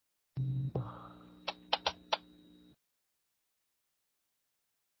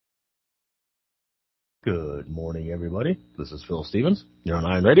Good morning, everybody. This is Phil Stevens. You're on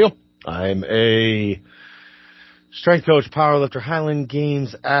Iron Radio. I'm a strength coach, powerlifter, Highland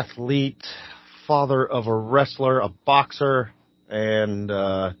Games athlete, father of a wrestler, a boxer, and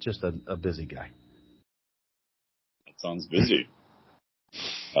just a busy guy. That sounds busy.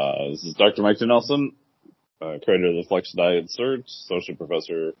 This is Dr. Mike Nelson, creator of the Flex Diet Search, associate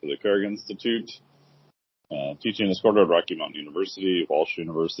professor for the Carrick Institute, teaching in Escorted at Rocky Mountain University, Walsh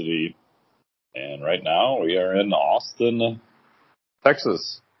University, and right now we are in Austin,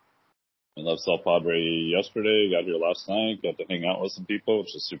 Texas. We left South Padre yesterday, got here last night, got to hang out with some people,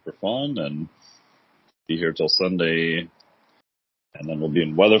 which is super fun, and be here till Sunday. And then we'll be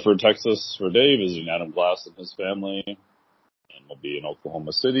in Weatherford, Texas for a day, visiting Adam Glass and his family. And we'll be in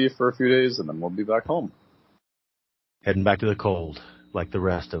Oklahoma City for a few days, and then we'll be back home. Heading back to the cold, like the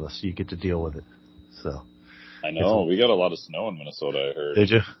rest of us. You get to deal with it. So I know. We got a lot of snow in Minnesota, I heard.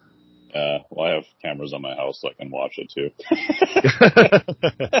 Did you? Well, I have cameras on my house so I can watch it, too.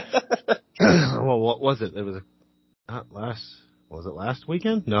 Well, what was it? It was last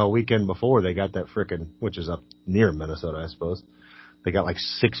weekend? No, weekend before they got that frickin', which is up near Minnesota, I suppose. They got like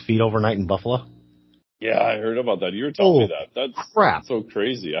 6 feet overnight in Buffalo. Yeah, I heard about that. You were telling me that. That's crap. So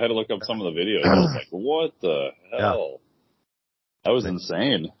crazy. I had to look up some of the videos. I was like, what the hell? Yeah. That was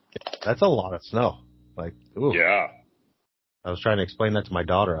insane. That's a lot of snow. Like, ooh. Yeah. I was trying to explain that to my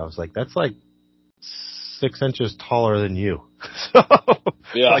daughter. I was like, that's like 6 inches taller than you. So,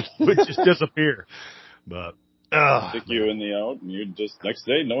 yeah. Like, you would just disappear. But, stick you in the out, and you just, next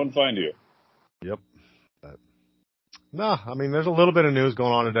day, no one find you. Yep. But, no, I mean, there's a little bit of news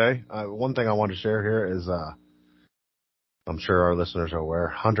going on today. One thing I want to share here is, I'm sure our listeners are aware,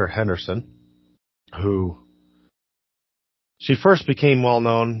 Hunter Henderson, who she first became well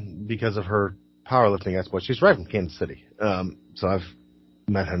known because of her powerlifting exploits. She's right from Kansas City. So I've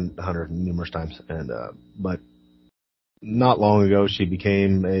met Hunter numerous times, and but not long ago she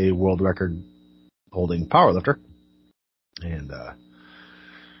became a world record holding powerlifter, and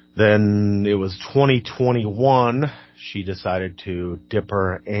then it was 2021. She decided to dip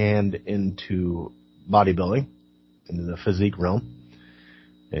her hand into bodybuilding, into the physique realm,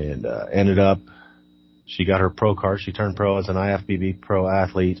 and ended up. She got her pro card. She turned pro as an IFBB pro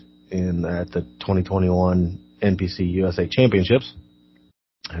athlete at the 2021 NPC USA Championships.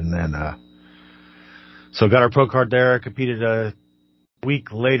 And then, so got her pro card there, competed a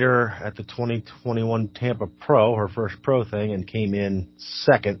week later at the 2021 Tampa Pro, her first pro thing, and came in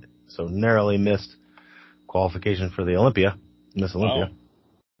second. So narrowly missed qualification for the Miss Olympia.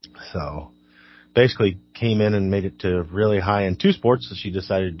 Wow. So basically came in and made it to really high in two sports. So she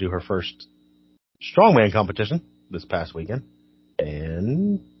decided to do her first strongman competition this past weekend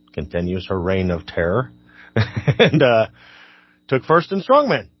and continues her reign of terror and took first in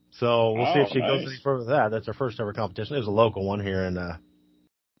strongman. So we'll see if she goes any further with that. That's her first ever competition. It was a local one here in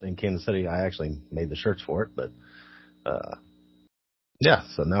Kansas City. I actually made the shirts for it, but yeah,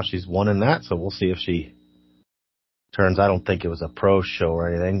 so now she's won in that. So we'll see if she turns. I don't think it was a pro show or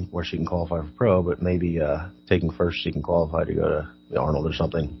anything where she can qualify for pro, but maybe taking first she can qualify to go to the Arnold or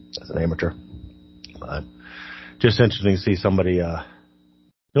something as an amateur. But just interesting to see somebody,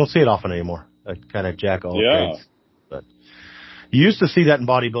 you don't see it often anymore, that kind of jack all trades. But you used to see that in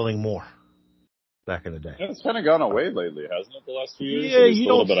bodybuilding more back in the day. Yeah, it's kind of gone away lately, hasn't it, the last few years? Yeah, you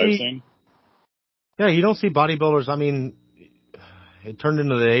don't I've seen. Yeah, you don't see bodybuilders. I mean, it turned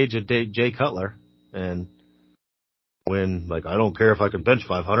into the age of Jay Cutler, and when, like, I don't care if I can bench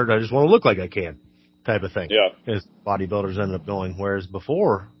 500, I just want to look like I can, type of thing. Yeah. As bodybuilders ended up going, whereas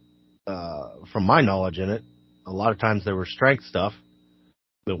before, from my knowledge in it, a lot of times there was strength stuff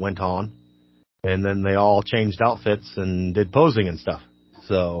that went on, and then they all changed outfits and did posing and stuff.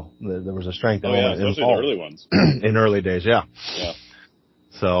 So there was a strength element especially involved. the early ones. In early days, yeah. Yeah.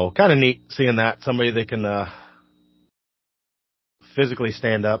 So kind of neat seeing that. Somebody that can physically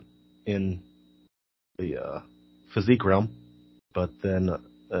stand up in the physique realm, but then,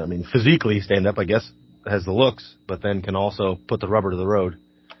 physically stand up, I guess, has the looks, but then can also put the rubber to the road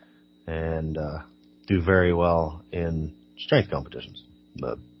and do very well in strength competitions.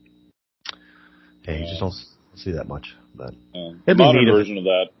 But you just don't see that much. But the modern version of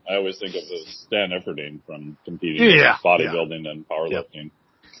that, I always think of as Stan Efferding from competing in bodybuilding and powerlifting.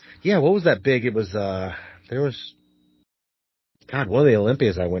 Yeah, what was that big? It was there was one of the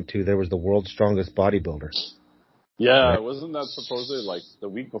Olympias I went to. There was the world's strongest bodybuilder. Yeah, wasn't that supposedly like the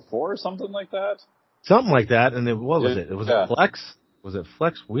week before or something like that? Something like that. And what was it? It was Flex. Was it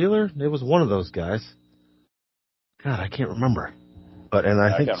Flex Wheeler? It was one of those guys. God, I can't remember. But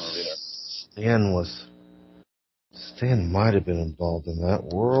I think can't remember either. Stan was Stan might have been involved in that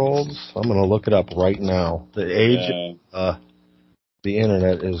world. I'm going to look it up right now. The age the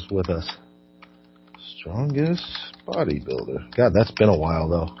internet is with us. Strongest bodybuilder. God, that's been a while,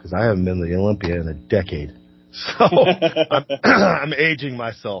 though, because I haven't been to the Olympia in a decade. So I'm aging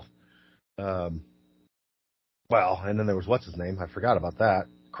myself. Well, and then there was, what's his name? I forgot about that.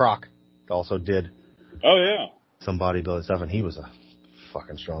 Croc also did some bodybuilding stuff, and he was a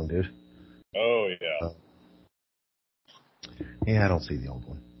fucking strong dude. Oh, yeah. Yeah, I don't see the old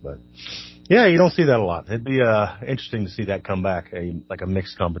one, but yeah, you don't see that a lot. It'd be interesting to see that come back, like a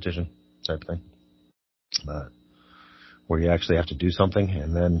mixed competition type thing, but where you actually have to do something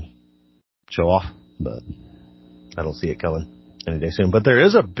and then show off. But I don't see it coming any day soon. But there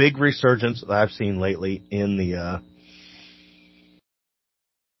is a big resurgence that I've seen lately in the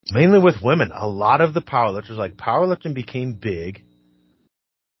mainly with women. A lot of the powerlifters, like powerlifting, became big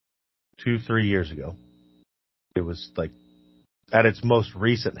 2-3 years ago. It was like at its most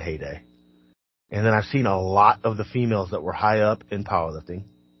recent heyday. And then I've seen a lot of the females that were high up in powerlifting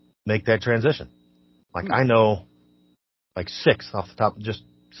make that transition. Like I know like 6 off the top, just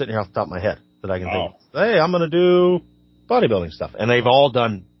sitting here off the top of my head that I can think of. Hey, I'm going to do bodybuilding stuff. And they've all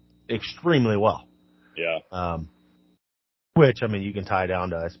done extremely well. Yeah. Which, I mean, you can tie down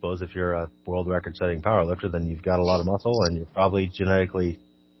to, I suppose, if you're a world record setting powerlifter, then you've got a lot of muscle and you're probably genetically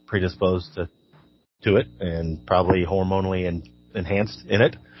predisposed to it and probably hormonally enhanced in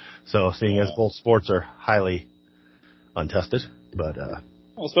it. So seeing as both sports are highly untested, but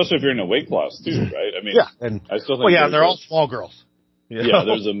well, especially if you're in a weight class too, right? I mean, yeah, and I still think they're all small girls. Yeah,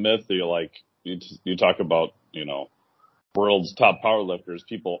 there's a myth that you talk about, world's top powerlifters,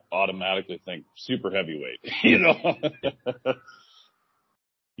 people automatically think super heavyweight,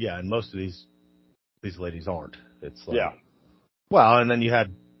 Yeah, and most of these ladies aren't. It's like, well, and then you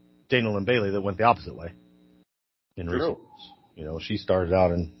had Dana Lynn Bailey that went the opposite way in recent years. She started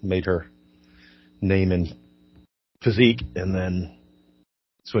out and made her name in physique and then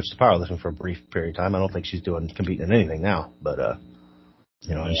switched to powerlifting for a brief period of time. I don't think she's competing in anything now, but and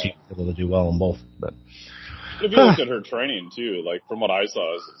she's able to do well in both. But if you look at her training too, like from what I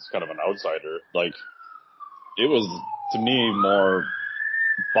saw as kind of an outsider, like it was to me more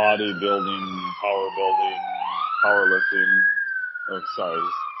bodybuilding, powerlifting. Oh, sorry,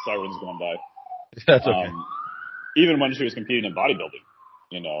 sirens going by. That's okay. Even when she was competing in bodybuilding,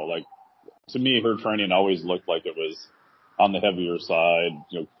 like to me, her training always looked like it was on the heavier side,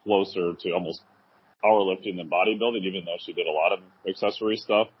 closer to almost powerlifting than bodybuilding, even though she did a lot of accessory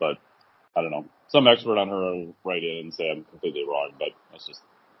stuff. But I don't know. Some expert on her will write in and say I'm completely wrong, but that's just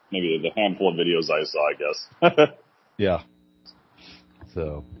maybe the handful of videos I saw, I guess. Yeah.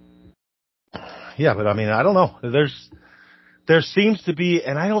 So, yeah, but I mean, I don't know. There seems to be,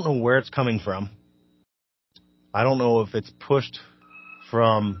 and I don't know where it's coming from. I don't know if it's pushed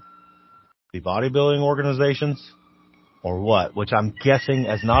from the bodybuilding organizations or what, which I'm guessing,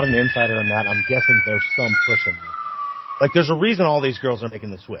 as not an insider in that, I'm guessing there's some push in there. Like, there's a reason all these girls are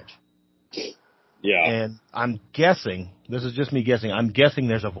making the switch. Yeah. And I'm guessing, this is just me guessing, I'm guessing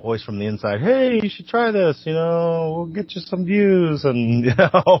there's a voice from the inside, hey, you should try this, we'll get you some views and,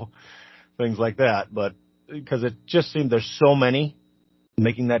 things like that. But because it just seemed there's so many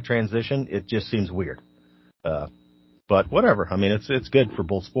making that transition, it just seems weird. But whatever. I mean, it's good for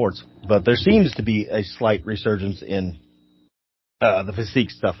both sports. But there seems to be a slight resurgence in the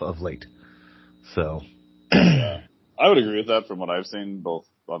physique stuff of late. So, yeah, I would agree with that from what I've seen, both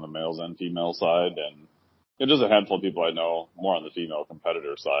on the males and female side, and just a handful of people I know more on the female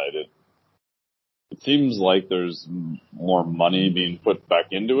competitor side. It seems like there's more money being put back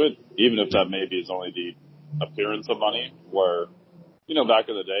into it, even if that maybe is only the appearance of money. Where back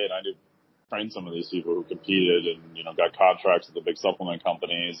in the day, and I did train some of these people who competed and got contracts with the big supplement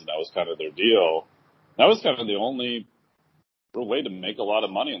companies, and that was kind of their deal. That was kind of the only real way to make a lot of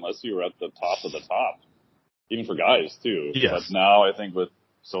money, unless you were at the top of the top, even for guys too. yes. But now I think with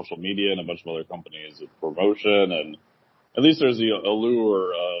social media and a bunch of other companies with promotion, and at least there's the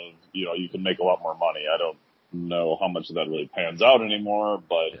allure of, you can make a lot more money. I don't know how much of that really pans out anymore,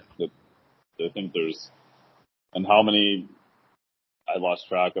 but I think and how many, I lost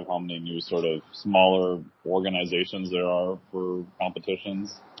track of how many new sort of smaller organizations there are for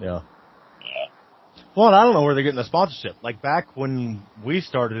competitions. Yeah. Yeah. Well, I don't know where they're getting the sponsorship. Like back when we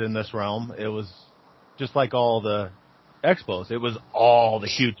started in this realm, it was just like all the expos. It was all the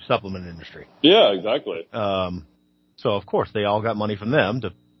huge supplement industry. Yeah, exactly. So of course they all got money from them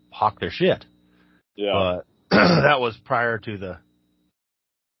to hawk their shit. Yeah. But that was prior to the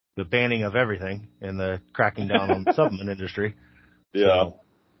banning of everything and the cracking down on the supplement industry. Yeah.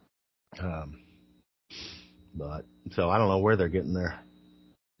 So, But so I don't know where they're getting their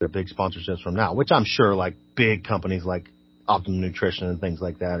big sponsorships from now, which I'm sure like big companies like Optimum Nutrition and things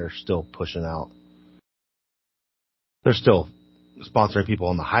like that are still pushing out. They're still sponsoring people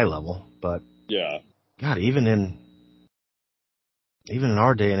on the high level, but Yeah. God, even in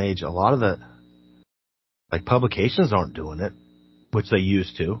our day and age, a lot of the like publications aren't doing it, which they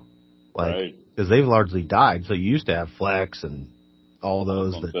used to, like Right. because they've largely died. So you used to have Flex and all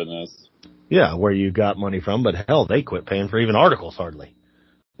those that, Fitness. yeah, where you got money from, but hell, they quit paying for even articles hardly.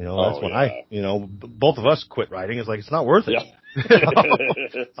 You know, that's when both of us quit writing. It's like, it's not worth it.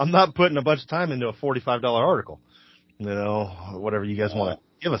 Yeah. I'm not putting a bunch of time into a $45 article, you know, whatever you guys want to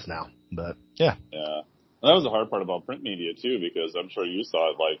give us now. But yeah. Yeah. And that was the hard part about print media too, because I'm sure you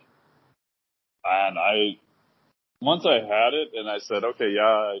saw it like, and once I had it and I said, okay,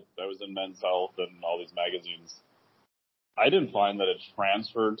 yeah, I was in Men's Health and all these magazines. I didn't find that it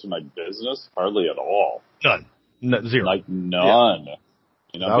transferred to my business hardly at all. None. Zero. Like none. Yeah.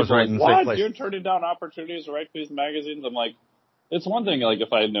 You know, I was people right in are the like, same what? place. You're turning down opportunities to write for these magazines? I'm like, it's one thing, like,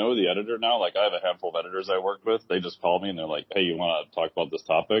 if I know the editor now, like, I have a handful of editors I work with, they just call me and they're like, hey, you want to talk about this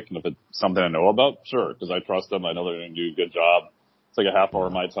topic? And if it's something I know about, sure, because I trust them, I know they're going to do a good job. It's like a half hour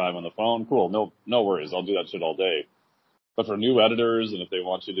of my time on the phone. Cool, no worries, I'll do that shit all day. But for new editors, and if they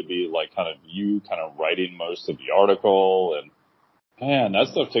want you to be, like, kind of writing most of the article, and, man, that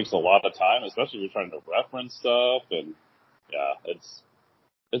stuff takes a lot of time, especially if you're trying to reference stuff, and, yeah,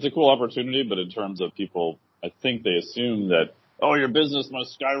 it's a cool opportunity, but in terms of people, I think they assume that, oh, your business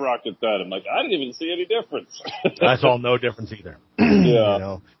must skyrocket that. I'm like, I didn't even see any difference. I saw no difference either. Yeah. You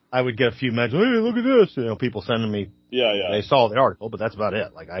know, I would get a few mentions. Hey, look at this. You know, people sending me. Yeah. They saw the article, but that's about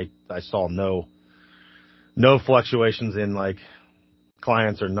it. Like I saw no fluctuations in like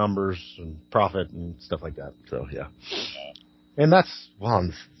clients or numbers and profit and stuff like that. So yeah. And that's, well,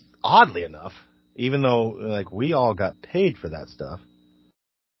 oddly enough, even though like we all got paid for that stuff,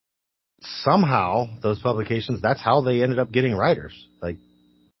 somehow those publications, that's how they ended up getting writers, like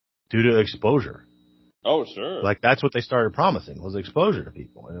due to exposure. Oh, sure. Like that's what they started promising was exposure to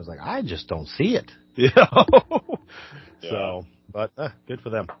people. And it was like, I just don't see it. You know? Yeah. So, but good for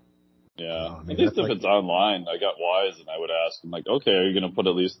them. Yeah. I mean, at least if like, it's online, I got Wise and I would ask, I'm like, okay, are you going to put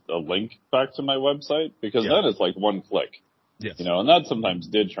at least a link back to my website? Because then it's like one click. Yes. You know, and that sometimes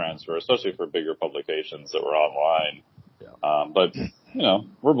did transfer, especially for bigger publications that were online. Yeah. But, you know,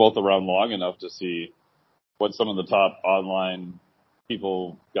 we're both around long enough to see what some of the top online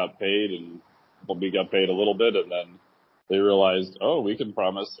people got paid, and we got paid a little bit, and then they realized, oh, we can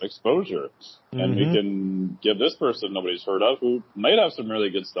promise exposure, and we can give this person nobody's heard of who might have some really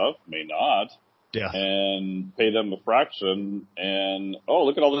good stuff, may not, and pay them a fraction, and oh,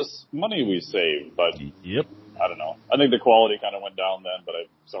 look at all this money we saved. But yep. I don't know. I think the quality kind of went down then, but I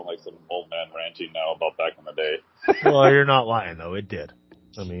sound like some old man ranting now about back in the day. Well, you're not lying though. It did.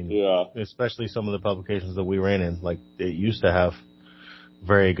 I mean, yeah. Especially some of the publications that we ran in, like it used to have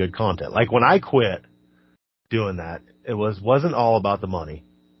very good content. Like when I quit doing that, it wasn't all about the money.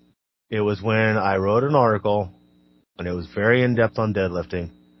 It was when I wrote an article and it was very in depth on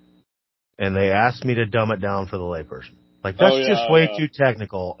deadlifting, and they asked me to dumb it down for the layperson. Like that's just way too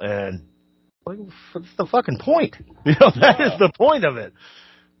technical, and like, what's the fucking point? You know, that is the point of it.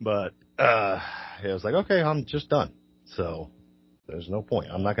 But it was like, okay, I'm just done. So there's no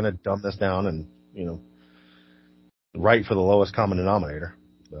point. I'm not going to dumb this down and, you know, write for the lowest common denominator.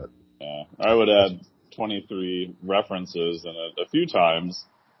 But yeah, I would add 23 references, and a few times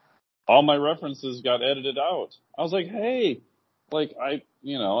all my references got edited out. I was like, hey, like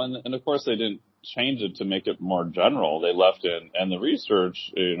and of course they didn't change it to make it more general. They left in, and the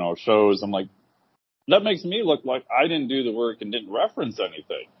research, you know, shows, I'm like, that makes me look like I didn't do the work and didn't reference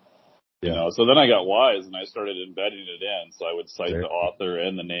anything. You know, so then I got wise and I started embedding it in. So I would cite the author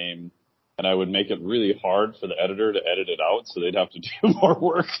and the name, and I would make it really hard for the editor to edit it out, so they'd have to do more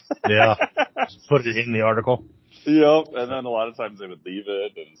work. Yeah. Just put it in the article. Yep. And then a lot of times they would leave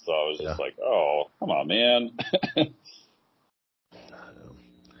it, and so I was just like, oh, come on, man.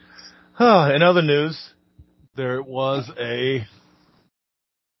 In other news, there was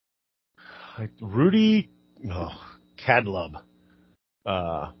Rudy Kadlub.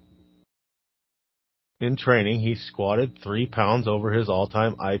 In training, he squatted 3 pounds over his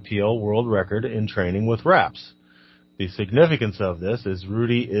all-time IPO world record in training with wraps. The significance of this is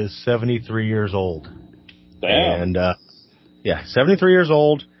Rudy is 73 years old. Damn. And, 73 years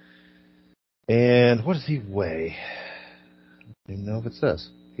old. And what does he weigh? I don't even know if it says.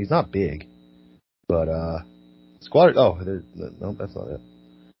 He's not big. But, squatted, no, that's not it.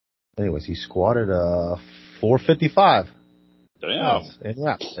 Anyways, he squatted, 455. Damn. And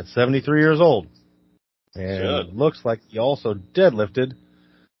yeah, at 73 years old. And it looks like he also deadlifted.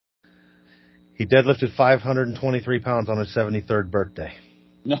 He deadlifted 523 pounds on his 73rd birthday.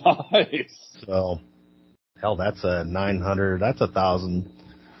 Nice. So, hell, that's a 900, that's 1,000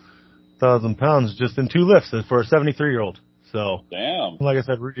 pounds just in 2 lifts for a 73-year-old. So, damn. Like I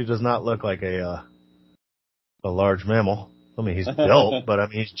said, Rudy does not look like a large mammal. I mean, he's built, but I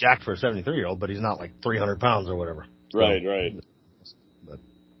mean, he's jacked for a 73-year-old, but he's not like 300 pounds or whatever. Right. But,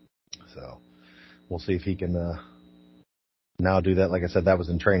 so, we'll see if he can now do that. Like I said, that was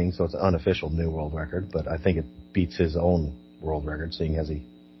in training, so it's an unofficial new world record, but I think it beats his own world record, seeing as he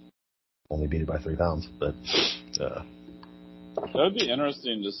only beat it by 3 pounds. But that would be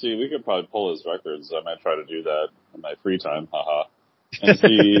interesting to see. We could probably pull his records. I might try to do that in my free time, haha, and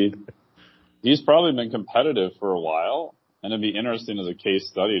see. He's probably been competitive for a while, and it'd be interesting as a case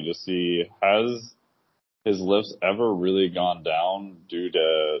study to see, has his lifts ever really gone down due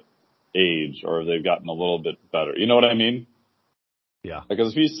to age, or have they gotten a little bit better? You know what I mean? Yeah.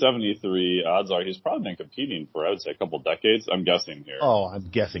 Because if he's 73, odds are he's probably been competing for, I would say, a couple decades. I'm guessing here. Oh,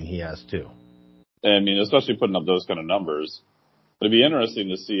 I'm guessing he has too. I mean, especially putting up those kind of numbers. It'd be interesting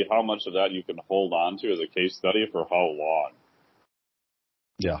to see how much of that you can hold on to as a case study for how long.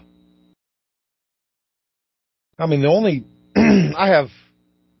 Yeah. I mean, the only I've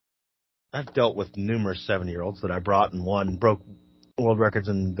dealt with numerous 7-year-olds that I brought and won, broke world records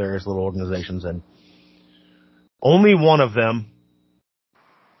in various little organizations, and only one of them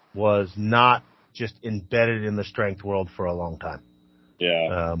was not just embedded in the strength world for a long time.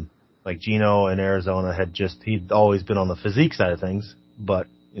 Yeah. Like Gino in Arizona he'd always been on the physique side of things, but,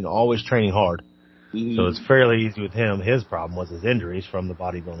 always training hard. Mm-hmm. So it's fairly easy with him. His problem was his injuries from the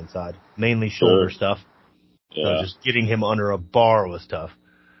bodybuilding side, mainly shoulder stuff. Yeah. So just getting him under a bar was tough.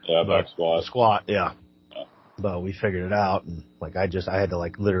 Yeah, back squat. Squat, yeah. But we figured it out, and I had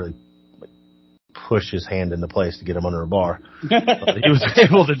to literally push his hand into place to get him under a bar. But he was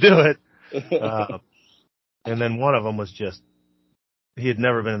able to do it. And then one of them was he had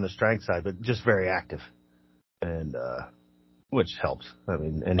never been in the strength side, but just very active, and which helps. I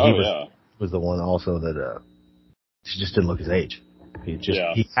mean, and he was the one also that he just didn't look his age.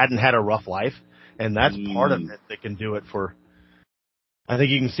 He hadn't had a rough life, and that's part of it that can do it for. I think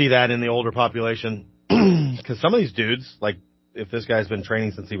you can see that in the older population, because some of these dudes, like if this guy's been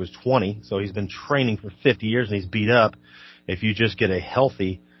training since he was 20, so he's been training for 50 years and he's beat up. If you just get a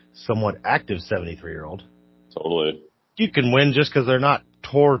healthy, somewhat active 73-year-old, totally, you can win just because they're not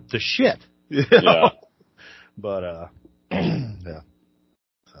tore to shit. Yeah. But yeah.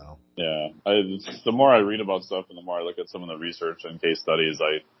 So yeah, the more I read about stuff and the more I look at some of the research and case studies,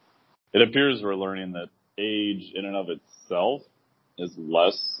 it appears we're learning that age in and of itself is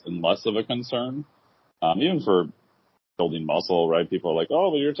less and less of a concern. Even for building muscle, right? People are like,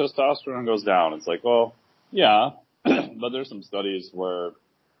 oh, but your testosterone goes down. It's like, well, yeah, but there's some studies where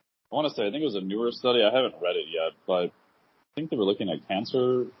I think it was a newer study. I haven't read it yet, but I think they were looking at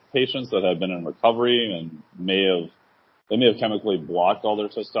cancer patients that had been in recovery and may have chemically blocked all their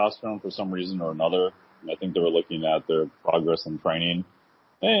testosterone for some reason or another. And I think they were looking at their progress in training,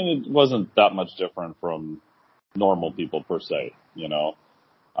 and it wasn't that much different from normal people per se,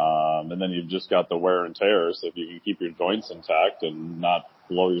 and then you've just got the wear and tear. So if you can keep your joints intact and not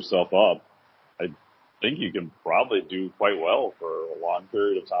blow yourself up, I think you can probably do quite well for a long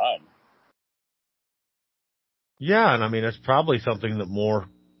period of time. Yeah, and I mean, it's probably something that more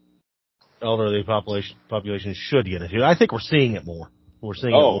elderly population should get into. I think we're seeing it more. We're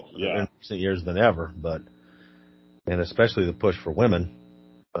seeing it more in recent years than ever, and especially the push for women,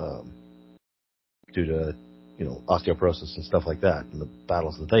 due to, osteoporosis and stuff like that, and the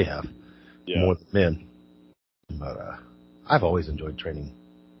battles that they have more than men. But I've always enjoyed training.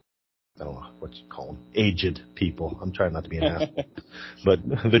 I don't know what you call them, aged people. I'm trying not to be an asshole, but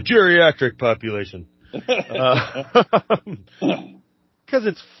the geriatric population, because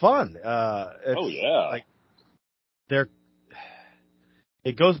it's fun.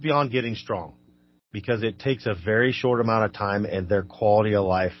 It goes beyond getting strong, because it takes a very short amount of time and their quality of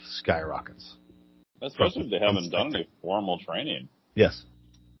life skyrockets. Especially if they haven't done any formal training. Yes.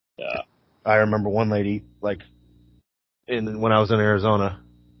 Yeah. I remember one lady, when I was in Arizona,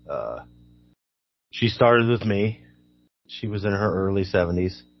 she started with me. She was in her early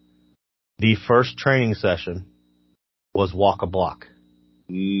 70s. The first training session was walk a block.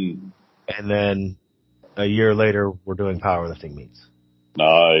 Mm. And then a year later, we're doing powerlifting meets.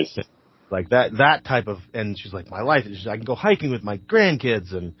 Nice. Like that type of, and she's like, my life is, I can go hiking with my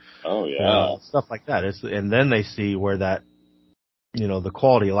grandkids and stuff like that. And then they see where that, the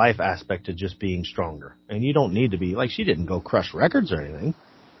quality of life aspect of just being stronger. And you don't need to be, she didn't go crush records or anything,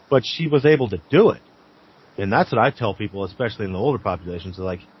 but she was able to do it. And that's what I tell people, especially in the older populations,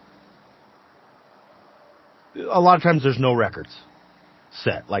 like, a lot of times there's no records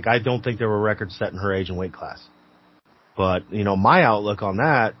set. Like, I don't think there were records set in her age and weight class. But, my outlook on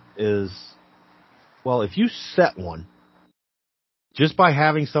that is, well, if you set one, just by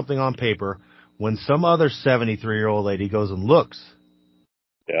having something on paper, when some other 73-year-old lady goes and looks,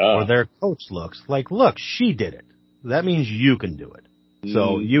 or their coach looks, like, look, she did it. That means you can do it.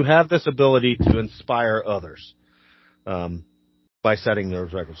 So you have this ability to inspire others by setting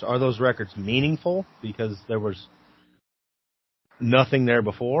those records. Are those records meaningful because there was nothing there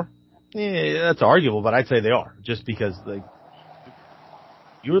before? Yeah, that's arguable, but I'd say they are, just because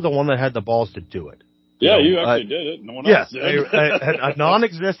you were the one that had the balls to do it. Yeah, you actually did it. No one else did. A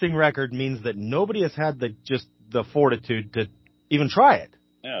non-existing record means that nobody has had the fortitude to even try it.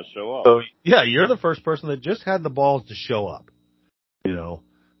 Yeah, show up. So, yeah, you're the first person that just had the balls to show up. So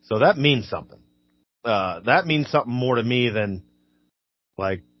that means something. That means something more to me than,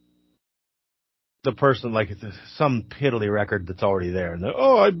 like, the person, like, some piddly record that's already there. And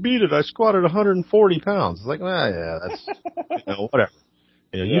I beat it. I squatted 140 pounds. It's like, yeah, that's, whatever.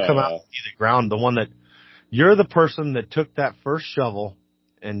 You come out and see the ground, the one that, you're the person that took that first shovel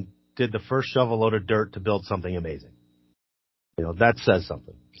and did the first shovel load of dirt to build something amazing. That says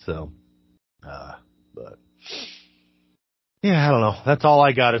something. So, but, yeah, I don't know. That's all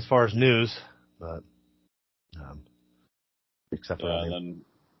I got as far as news. But, except for then,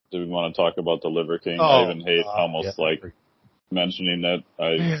 do we want to talk about the Liver King? I even hate almost mentioning that.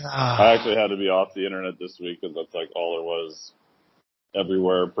 I actually had to be off the internet this week because that's like all there was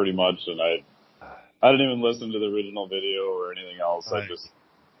everywhere pretty much, and I didn't even listen to the original video or anything else. I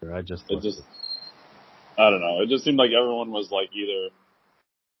don't know. It just seemed like everyone was like either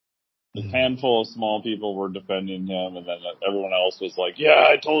a handful of small people were defending him, and then everyone else was like, "Yeah,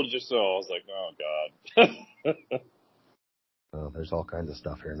 I told you so." I was like, "Oh God." There's all kinds of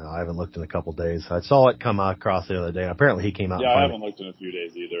stuff here now. I haven't looked in a couple days. I saw it come across the other day. Apparently, he came out. Yeah, I haven't looked in a few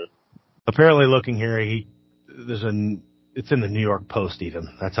days either. Apparently, looking here, it's in the New York Post. Even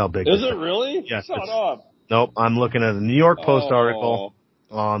that's how big. Is it really? Yes. Shut up. Nope. I'm looking at a New York Post article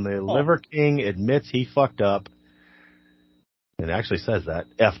on the Liver King admits he fucked up. It actually says that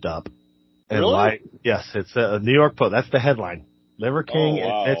effed up. And really? Yes, it's a New York Post. That's the headline. Liver King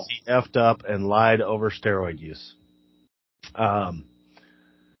admits he effed up and lied over steroid use. So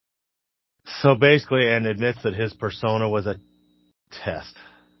basically, and admits that his persona was a test.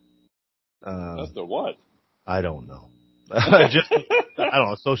 Test of what? I don't know. I don't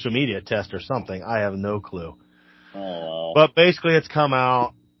know, social media test or something. I have no clue. Oh, wow. But basically, it's come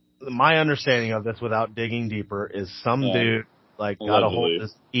out. My understanding of this, without digging deeper, is some dude got a hold of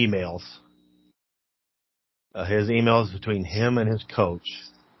his emails. His emails between him and his coach.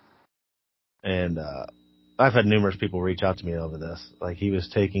 And I've had numerous people reach out to me over this. Like, he was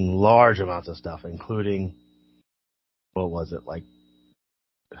taking large amounts of stuff, including, what was it, like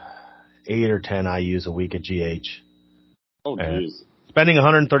 8 or 10 IUs a week at GH. Oh, jeez. Spending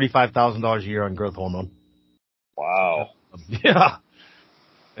 $135,000 a year on growth hormone. Wow. Yeah.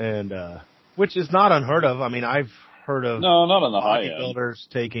 And, which is not unheard of. I mean, I've heard of not on the high end. Bodybuilders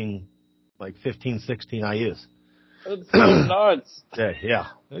taking like 15, 16 IUs. That's so nuts. Yeah.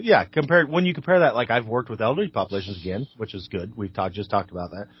 When you compare that, like, I've worked with elderly populations again, which is good. We've just talked about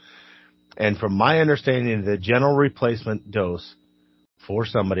that. And from my understanding, the general replacement dose for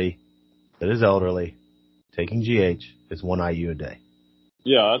somebody that is elderly taking GH is 1 IU a day.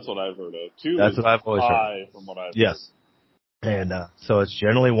 Yeah, that's what I've heard of. 2 That's what I've always heard. From what I've heard. And so it's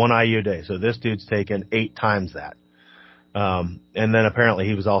generally 1 IU a day. So this dude's taken 8 times that. And then apparently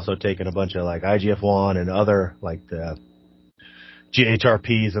he was also taking a bunch of like IGF-1 and other like the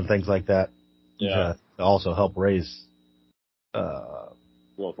GHRPs and things like that. Yeah. To also help raise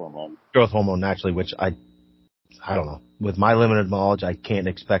growth hormone. Growth hormone naturally, which I don't know. With my limited knowledge, I can't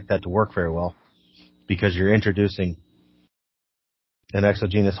expect that to work very well because you're introducing an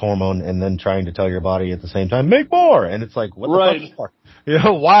exogenous hormone and then trying to tell your body at the same time, make more. And it's like, what the fuck for?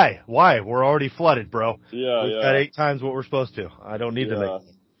 Why? We're already flooded, bro. Yeah, We've got 8 times what we're supposed to. I don't need to make.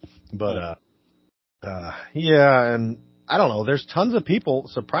 But, and I don't know. There's tons of people,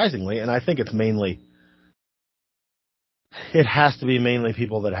 surprisingly, and I think it has to be mainly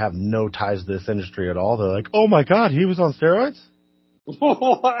people that have no ties to this industry at all. They're like, oh my God, he was on steroids?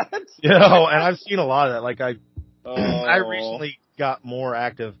 What? And I've seen a lot of that. Like, I recently got more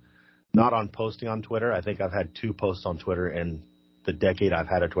active, not on posting on Twitter. I think I've had 2 posts on Twitter in the decade I've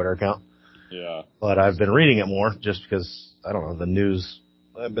had a Twitter account. Yeah. But I've been reading it more just because, I don't know, the news,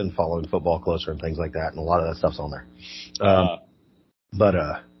 I've been following football closer and things like that, and a lot of that stuff's on there.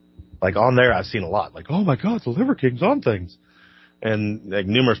 Like on there, I've seen a lot. Like, oh my God, the Liver King's on things. And like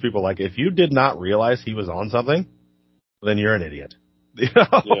numerous people, like, if you did not realize he was on something, then you're an idiot. You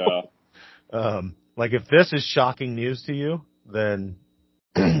know? Yeah. Like if this is shocking news to you, then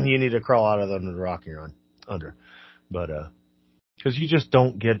you need to crawl out of the rock you're under. But, cause you just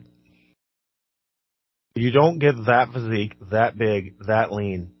don't get that physique, that big, that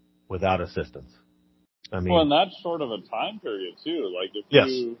lean without assistance. I mean, Well, and that's short of a time period too. Like if yes.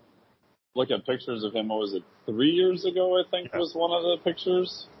 you look at pictures of him, what was it, 3 years ago, I think was one of the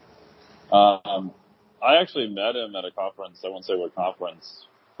pictures. I actually met him at a conference, I won't say what conference,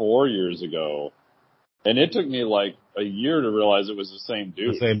 4 years ago. And it took me like a year to realize it was the same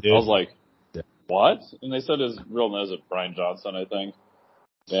dude. The same dude. I was like, yeah. what? And they said his real name is Brian Johnson, I think.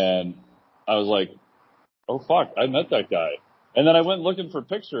 And I was like, oh fuck, I met that guy. And then I went looking for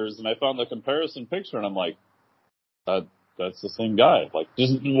pictures and I found the comparison picture and I'm like, that's the same guy. Like,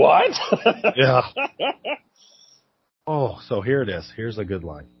 just what? Yeah. Oh, so here it is. Here's a good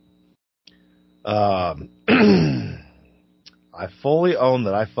line. I fully own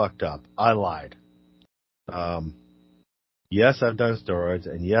that I fucked up. I lied. Yes, I've done steroids,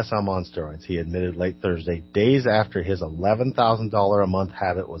 and yes, I'm on steroids, he admitted late Thursday, days after his $11,000 a month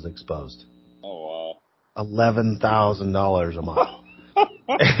habit was exposed. Oh, wow. $11,000 a month.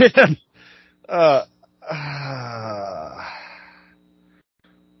 And,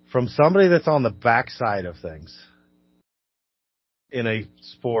 from somebody that's on the backside of things in a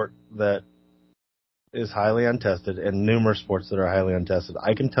sport that is highly untested and numerous sports that are highly untested,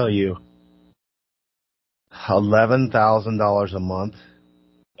 I can tell you $11,000 a month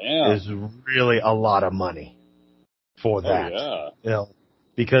Damn. is really a lot of money for that. Oh, yeah. You know,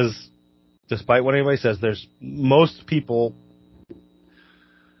 because despite what anybody says, there's most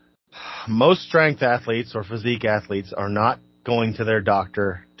strength athletes or physique athletes are not going to their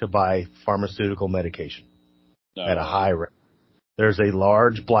doctor to buy pharmaceutical medication at a high rate. There's a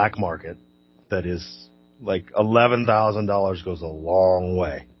large black market that is like $11,000 goes a long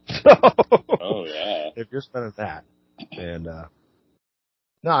way. Oh, yeah. If you're spending that, and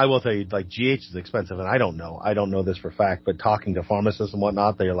no, I will tell you, like GH is expensive, and I don't know this for a fact, but talking to pharmacists and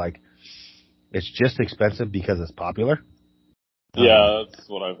whatnot, they're like, it's just expensive because it's popular. Yeah, that's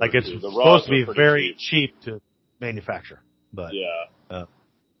what I've heard. Like it's too. supposed to be very cheap to manufacture, but yeah,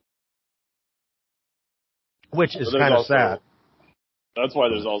 which is kind of sad. That's why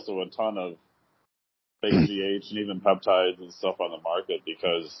there's also a ton of fake GH and even peptides and stuff on the market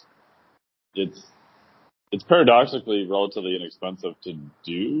because it's paradoxically relatively inexpensive to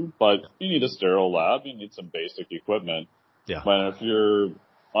do, but you need a sterile lab, you need some basic equipment. Yeah. But if you're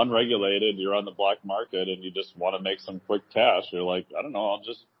unregulated, you're on the black market and you just want to make some quick cash, you're like, I don't know, I'll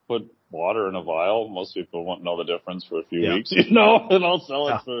just put water in a vial. Most people won't know the difference for a few weeks, and I'll sell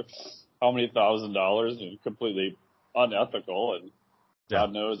it for how many $1,000s, and completely unethical. And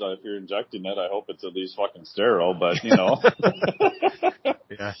God knows if you're injecting it, I hope it's at least fucking sterile, but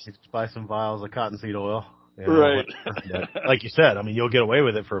Yeah, you just buy some vials of cottonseed oil. Right. Like you said, I mean, you'll get away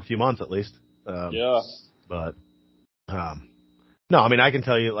with it for a few months at least. Yeah. But, no, I mean, I can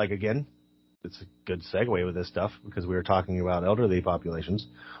tell you, like, again, it's a good segue with this stuff because we were talking about elderly populations.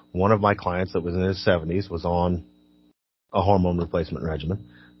 One of my clients that was in his 70s was on a hormone replacement regimen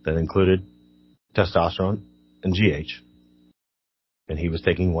that included testosterone and GH. And he was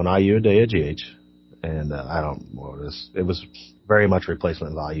taking 1 IU a day of GH. And I don't know what it was. It was very much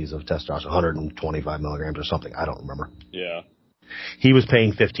replacement values of testosterone, 125 milligrams or something. I don't remember. Yeah. He was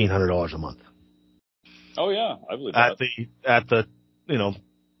paying $1,500 a month. Oh yeah, I believe that. At the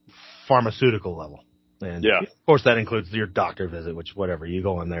pharmaceutical level. And of course that includes your doctor visit, which whatever, you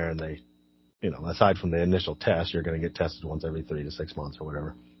go in there and they, aside from the initial test, you're going to get tested once every 3 to 6 months or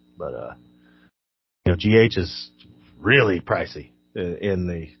whatever. But, GH is really pricey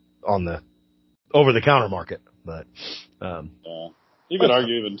on the over-the-counter market, but you could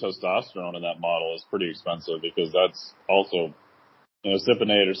argue even testosterone in that model is pretty expensive because that's also,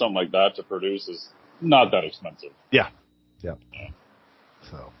 Cypionate or something like that to produce is not that expensive. Yeah.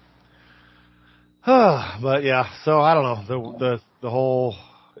 So, but yeah, so I don't know. The whole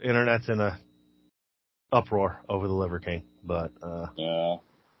internet's in a uproar over the Liver King, but yeah,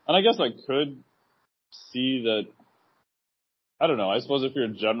 and I guess I could see that. I don't know. I suppose if you're a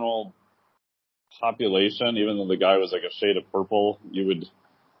general population, even though the guy was like a shade of purple, you would.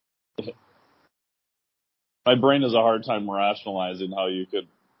 My brain has a hard time rationalizing how you could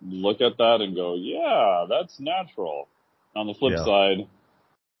look at that and go, yeah, that's natural. On the flip side,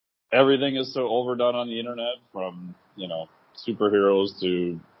 everything is so overdone on the internet, from, superheroes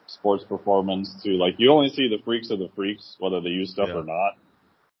to sports performance to, like, you only see the freaks of the freaks, whether they use stuff or not.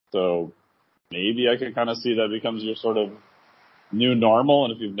 So maybe I could kind of see that becomes your sort of new normal.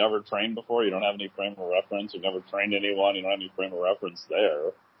 And if you've never trained before, you don't have any frame of reference, you've never trained anyone, you don't have any frame of reference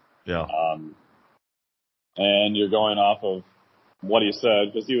there. Yeah. And you're going off of what he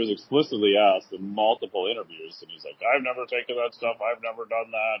said, because he was explicitly asked in multiple interviews, and he's like, I've never taken that stuff, I've never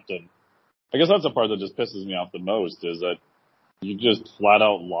done that. And I guess that's the part that just pisses me off the most, is that you just flat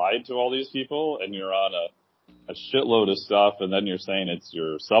out lied to all these people, and you're on a shitload of stuff, and then you're saying it's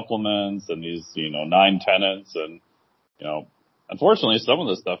your supplements and these, 9 tenants, and, unfortunately some of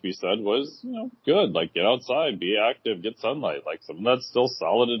the stuff he said was, good, like get outside, be active, get sunlight, like some of that's still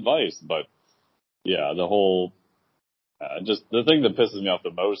solid advice, but yeah, the whole, just the thing that pisses me off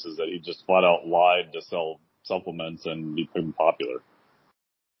the most is that he just flat out lied to sell supplements and become popular.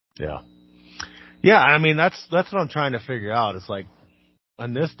 Yeah. Yeah, I mean, that's what I'm trying to figure out. It's like,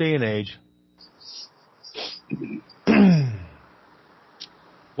 in this day and age,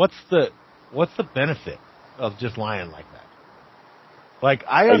 what's the benefit of just lying like that? Like,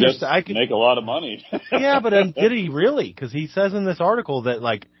 I understand. I could make a lot of money. Yeah, but did he really? Because he says in this article that,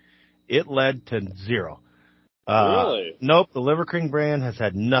 like, it led to zero. Really? Nope, the Liver King brand has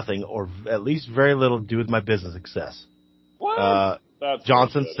had nothing, or at least very little, to do with my business success. What?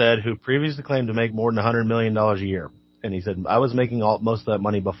 Johnson said, who previously claimed to make more than $100 million a year. And he said, I was making most of that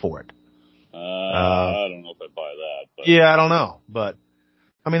money before it. I don't know if I buy that. But. Yeah, I don't know. But,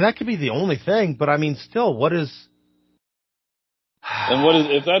 I mean, that could be the only thing. But, I mean, still, what is...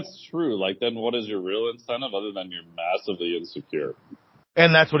 And if that's true, like, then what is your real incentive other than you're massively insecure?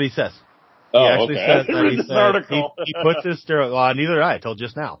 And that's what he says. He actually okay. says he puts his steroid... Well, neither did I told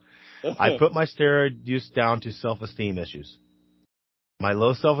just now. I put my steroid use down to self-esteem issues. My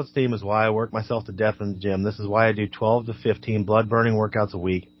low self-esteem is why I work myself to death in the gym. This is why I do 12 to 15 blood-burning workouts a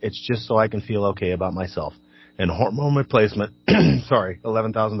week. It's just so I can feel okay about myself. And hormone replacement, sorry,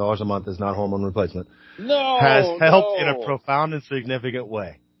 $11,000 a month is not hormone replacement, has helped in a profound and significant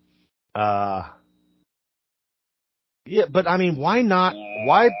way. Yeah, but I mean, why not?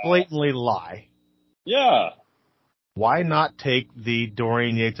 Why blatantly lie? Yeah. Why not take the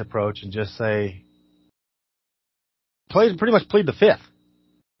Dorian Yates approach and just say, pretty much plead the fifth?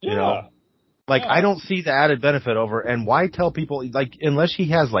 Yeah. I don't see the added benefit over, and why tell people, like, unless he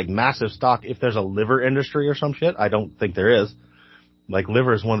has, like, massive stock, if there's a liver industry or some shit, I don't think there is. Like,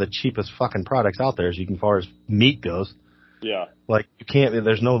 liver is one of the cheapest fucking products out there as far as meat goes. Yeah. Like,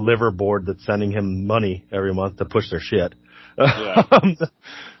 there's no liver board that's sending him money every month to push their shit. Yeah.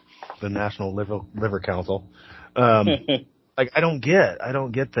 The National Liver Council. Like, I don't get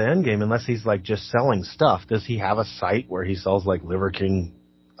the end game unless he's, like, just selling stuff. Does he have a site where he sells, like, Liver King?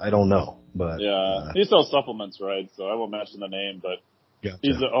 I don't know, but... Yeah, he sells supplements, right? So I won't mention the name, but gotcha.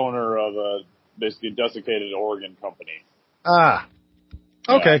 He's the owner of a basically desiccated organ company. Ah,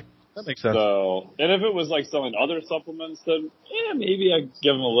 okay. Yeah. That makes sense. So, and if it was like selling other supplements, then maybe I'd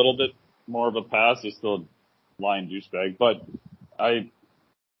give him a little bit more of a pass. He's still a lying douchebag, but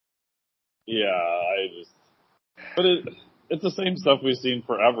it's the same stuff we've seen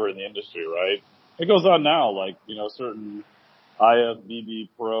forever in the industry, right? It goes on now, like, certain IFBB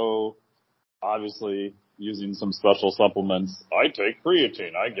Pro, obviously using some special supplements. I take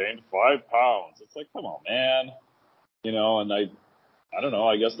creatine. I gained 5 pounds. It's like, come on, man. And I don't know.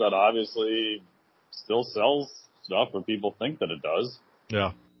 I guess that obviously still sells stuff, or people think that it does.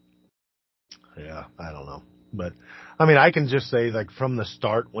 Yeah. Yeah, I don't know. But, I mean, I can just say, like, from the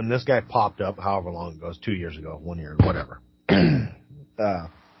start, when this guy popped up, however long ago, it was 2 years ago, 1 year, whatever, I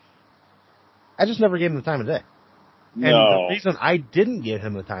just never gave him the time of day. No. And the reason I didn't give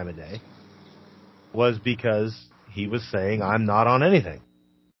him the time of day was because he was saying, I'm not on anything.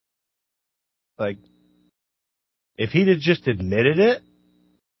 Like, if he'd have just admitted it,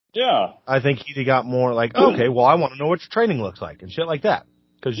 yeah, I think he'd have got more like, okay, well, I want to know what your training looks like and shit like that.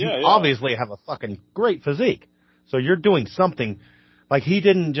 Because you obviously have a fucking great physique. So you're doing something. Like, he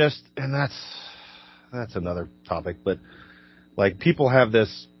didn't just, and that's another topic, but, like, people have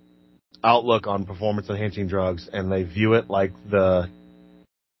this outlook on performance-enhancing drugs, and they view it like the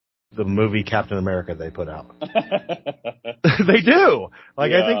movie Captain America they put out. They do.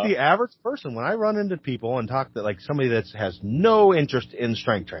 Like, I think the average person, when I run into people and talk to, like, somebody that has no interest in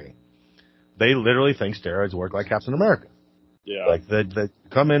strength training, they literally think steroids work like Captain America. Yeah. Like, they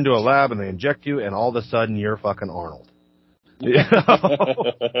come into a lab and they inject you, and all of a sudden you're fucking Arnold.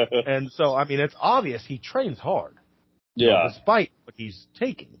 And so, I mean, it's obvious he trains hard. Yeah. Despite what he's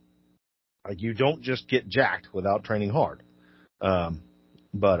taking. Like, you don't just get jacked without training hard. That's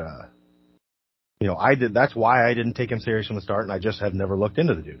why I didn't take him serious from the start, and I just had never looked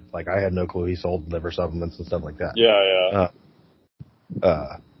into the dude. Like, I had no clue he sold liver supplements and stuff like that. Yeah.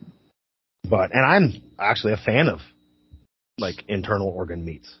 and I'm actually a fan of like internal organ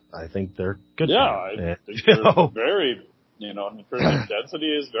meats. I think they're good. Yeah, I think they're very, nutrition density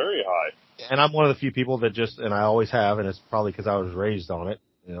is very high. And I'm one of the few people that and I always have, and it's probably because I was raised on it.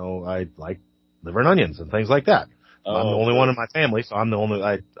 I like liver and onions and things like that. I'm the only one in my family, so I'm the only,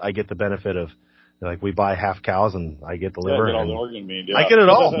 I get the benefit of, like, we buy half cows and I get the liver. I get all the organ meat, yeah. I get it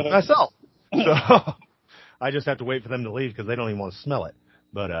all myself. So I just have to wait for them to leave because they don't even want to smell it.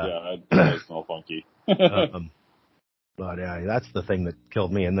 But, yeah, it smell funky. But yeah, that's the thing that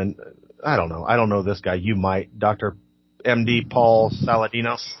killed me. And then, I don't know this guy. You might, Dr. MD Paul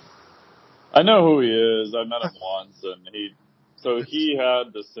Saladino. I know who he is. I met him once, and he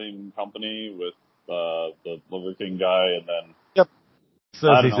had the same company with the Liver King guy, and then yep. So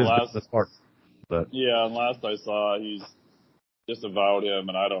I don't know, but yeah, and last I saw, he's disavowed him,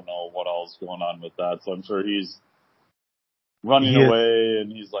 and I don't know what else is going on with that. So I'm sure he's running away,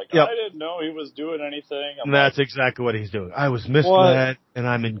 and he's like, I didn't know he was doing anything. And that's exactly what he's doing. I was misled, and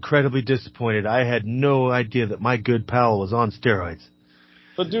I'm incredibly disappointed. I had no idea that my good pal was on steroids.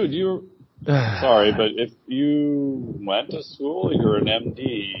 But dude, sorry, but if you went to school, you're an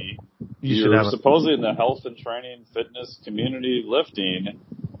MD, you're supposedly in the health and training, fitness, community lifting,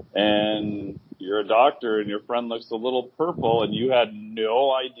 and you're a doctor and your friend looks a little purple and you had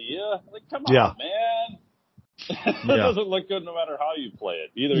no idea? Like, come on, man. It doesn't look good no matter how you play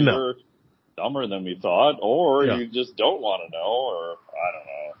it. Either you're dumber than we thought, or you just don't want to know, or I don't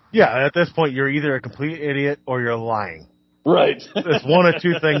know. Yeah, at this point, you're either a complete idiot or you're lying. Right. It's one of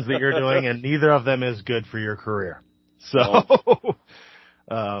two things that you're doing, and neither of them is good for your career. So,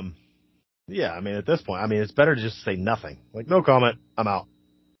 yeah, I mean, at this point, it's better to just say nothing. Like, no comment, I'm out.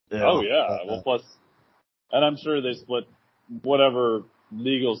 Oh, yeah. Well, plus, and I'm sure they split whatever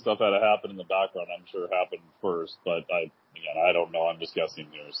legal stuff had to happen in the background, I'm sure happened first, but I don't know. I'm just guessing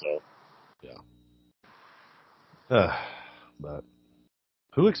here, so. Yeah. But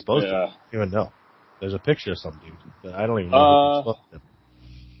who exposed him? I don't even know. There's a picture of some dude, but I don't even know who exposed him.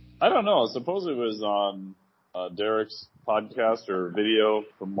 I don't know. Suppose it was on Derek's podcast or video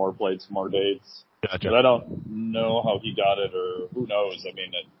from More Plates, More Dates. Gotcha. But I don't know how he got it, or who knows. I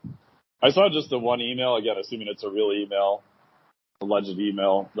mean, I saw just the one email, again, assuming it's a real email, alleged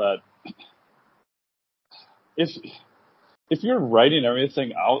email, that if you're writing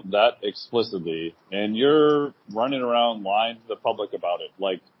everything out that explicitly and you're running around lying to the public about it,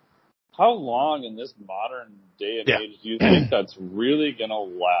 like, how long in this modern day and age do you think that's really going to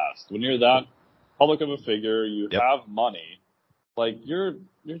last? When you're that public of a figure, you have money, like, you're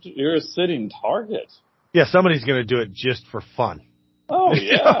a sitting target. Yeah, somebody's going to do it just for fun. Oh,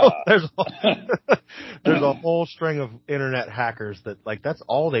 yeah. There's a whole string of internet hackers that, like, that's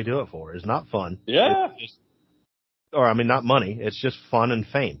all they do it for, is not fun. Yeah. Not money. It's just fun and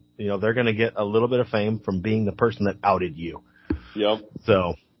fame. They're going to get a little bit of fame from being the person that outed you. Yep.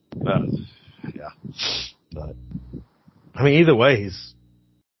 So, yeah. But, either way, he's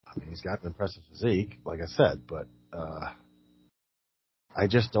got an impressive physique, like I said, but, I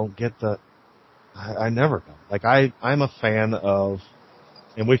just don't get I never know. Like, I'm a fan of,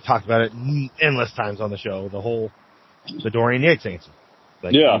 and we've talked about it endless times on the show, the Dorian Yates answer.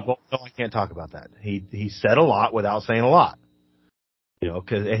 Like, you both know I can't talk about that. He said a lot without saying a lot.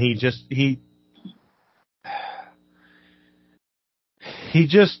 And he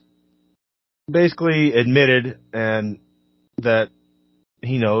just basically admitted and that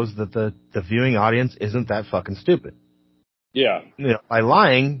he knows that the viewing audience isn't that fucking stupid. Yeah. By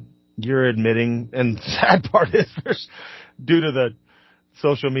lying, you're admitting, and the sad part is due to the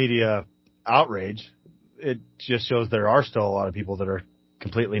social media outrage, it just shows there are still a lot of people that are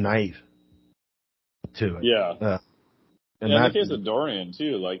completely naive to it. Yeah. And in the case of Dorian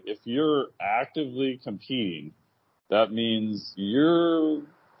too, like, if you're actively competing, that means you're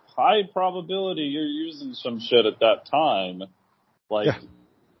high probability you're using some shit at that time. Like,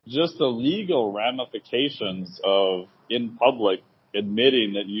 just the legal ramifications of in public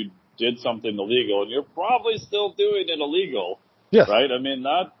admitting that you did something illegal, and you're probably still doing it illegal. Yes. Right?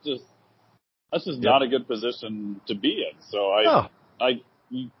 That's just not a good position to be in. So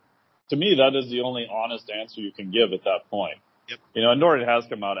to me, that is the only honest answer you can give at that point. Yep. And Dorian has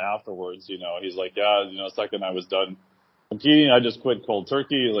come out afterwards, he's like, second I was done competing, I just quit cold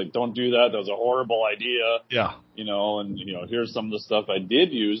turkey. Like, don't do that. That was a horrible idea. Yeah. Here's some of the stuff I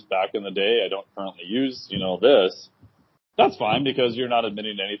did use back in the day. I don't currently use, this. That's fine, because you're not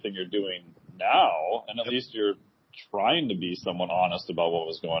admitting to anything you're doing now. And at least you're trying to be somewhat honest about what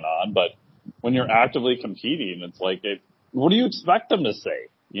was going on. But when you're actively competing, it's like, what do you expect them to say?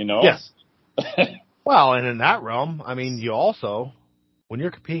 Yes. Well, and in that realm, you also, when you're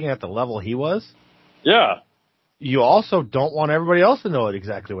competing at the level he was, Yeah. you also don't want everybody else to know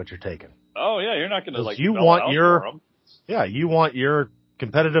exactly what you're taking. Oh yeah, you're not going to You spell want it out your for 'em. Yeah, you want your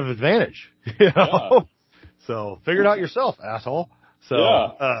competitive advantage. You know? Yeah. So figure it out yourself, asshole. So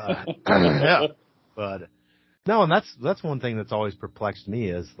Yeah. yeah. But no, and that's one thing that's always perplexed me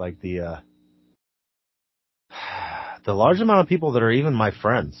is like the large amount of people that are even my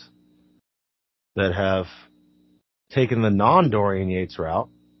friends that have taken the non-Dorian Yates route,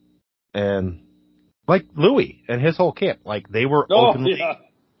 and like Louis and his whole camp, like they were openly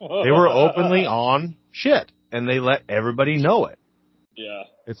on shit, and they let everybody know it. Yeah.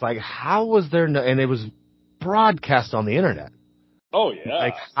 It's like, how was there no, and it was broadcast on the internet. Oh yeah.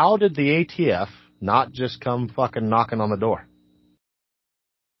 Like, how did the ATF not just come fucking knocking on the door?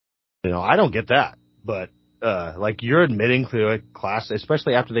 You know, I don't get that. But, like, you're admitting to a class,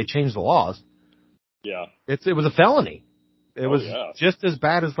 especially after they changed the laws. Yeah. It was a felony. It was yeah. just as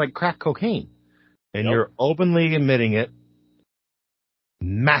bad as, like, crack cocaine. And Yep. you're openly admitting it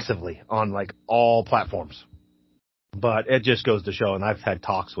massively on, like, all platforms. But it just goes to show, and I've had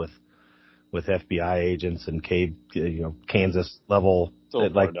talks with FBI agents and Kansas level, So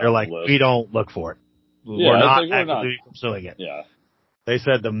like they're like, we don't look for it. Yeah, we're not we're actively pursuing it. Yeah. They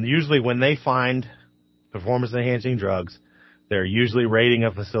said usually when they find performance enhancing drugs, they're usually raiding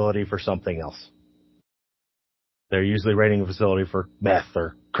a facility for something else. They're usually raiding a facility for meth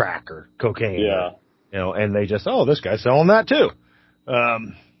or crack or cocaine. Yeah. Or, and they just, this guy's selling that too.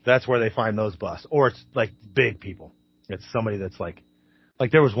 That's where they find those busts. Or it's like big people. It's somebody that's like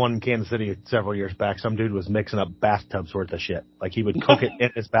there was one in Kansas City several years back. Some dude was mixing up bathtubs worth of shit. Like he would cook it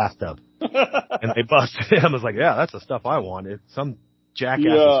in his bathtub. And they busted him. I was like, yeah, that's the stuff I want. It's some jackass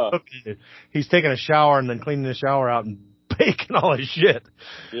is cooking it. He's taking a shower and then cleaning the shower out and baking all his shit.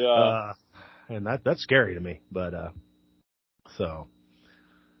 Yeah. And that's scary to me. But, so,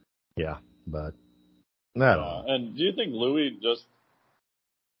 yeah, but, I don't know. And do you think Louis, just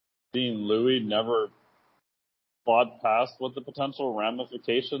being Louis, never thought past what the potential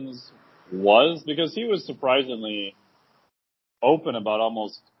ramifications was? Because he was surprisingly open about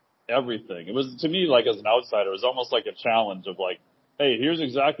almost everything. It was, to me, like as an outsider, it was almost like a challenge of like, hey, here's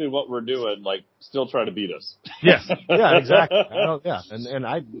exactly what we're doing, like still try to beat us. Yes. Yeah, exactly.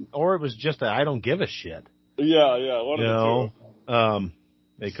 Or it was just I don't give a shit. Yeah, one of the two.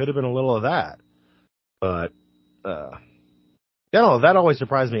 It could have been a little of that. But that always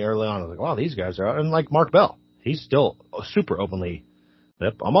surprised me early on. I was like, wow, these guys are out. And like Mark Bell, he's still super openly,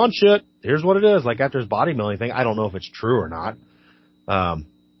 yep, I'm on shit. Here's what it is. Like after his bodybuilding thing, I don't know if it's true or not.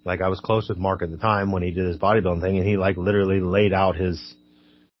 Like I was close with Mark at the time when he did his bodybuilding thing, and he like literally laid out his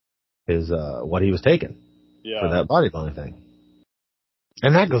what he was taking for that bodybuilding thing.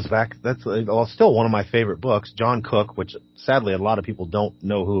 And that goes back, that's still one of my favorite books, John Cook, which sadly a lot of people don't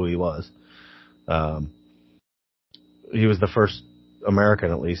know who he was. He was the first American,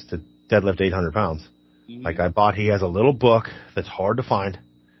 at least, to deadlift 800 pounds. Mm-hmm. Like he has a little book that's hard to find.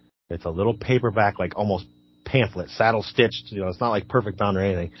 It's a little paperback, like almost pamphlet, saddle stitched. It's not like perfect bound or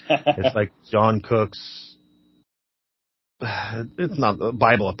anything. It's like John Cook's, it's not the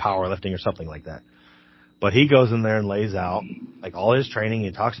Bible of powerlifting or something like that. But he goes in there and lays out like all his training.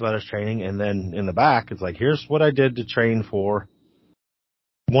 He talks about his training, and then in the back, it's like, here's what I did to train for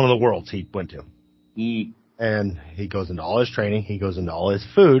one of the worlds he went to. Mm. And he goes into all his training. He goes into all his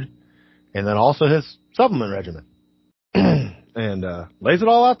food, and then also his supplement regimen, and lays it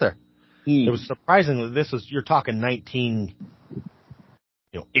all out there. Mm. It was surprisingly, you're talking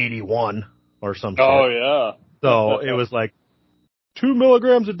 1981 or some shit. Oh yeah. So it was like 2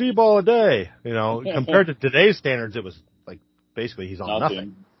 milligrams of D-ball a day. Compared to today's standards, it was like basically he's on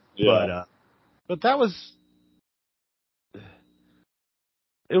nothing. Yeah. But that was.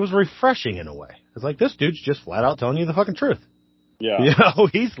 It was refreshing in a way. It's like, this dude's just flat out telling you the fucking truth. Yeah.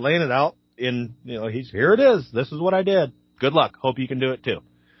 He's laying it out in, here it is. This is what I did. Good luck. Hope you can do it too.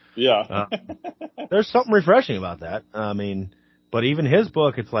 Yeah. There's something refreshing about that. I mean, but even his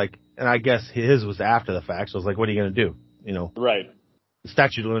book, it's like, and I guess his was after the fact. So it's like, what are you going to do? Right. The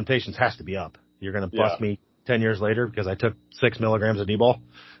statute of limitations has to be up. You're going to bust me 10 years later because I took 6 milligrams of D-ball.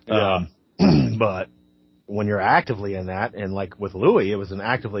 Yeah. But when you're actively in that, and like with Louis, it was an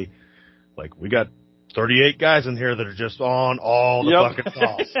actively, like, we got 38 guys in here that are just on all the fucking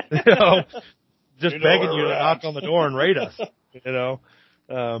sauce. Just begging you to knock on the door and raid us.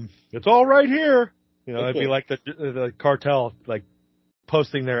 It's all right here. It'd be like the cartel, like,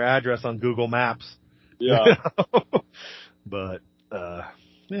 posting their address on Google Maps. Yeah. But,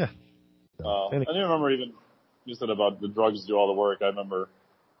 yeah. I do remember even, you said about the drugs do all the work. I remember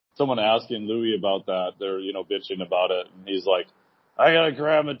someone asking Louis about that. They're, bitching about it. And he's like, I got a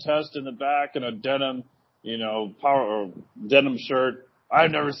grandma test in the back and a denim, denim shirt.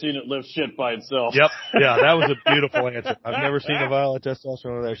 I've never seen it lift shit by itself. Yep. Yeah, that was a beautiful answer. I've never seen a vial of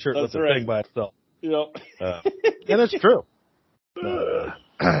testosterone on that shirt lift a thing by itself. Yep. And it's true. Yeah.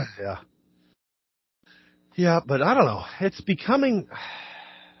 Yeah, but I don't know. It's becoming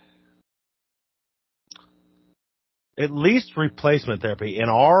at least replacement therapy in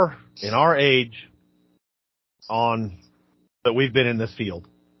our age on that we've been in this field.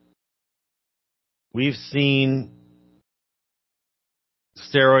 We've seen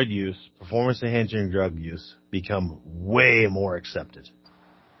steroid use, performance-enhancing drug use become way more accepted.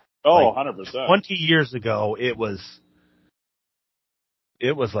 Oh, 100%. 20 years ago, it was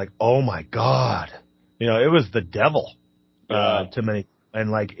like, oh my God. It was the devil to many. And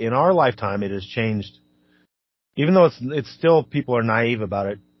like in our lifetime, it has changed. Even though it's still, people are naive about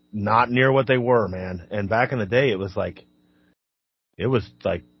it, not near what they were, man. And back in the day, it was like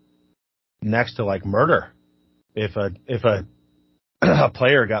next to like murder if a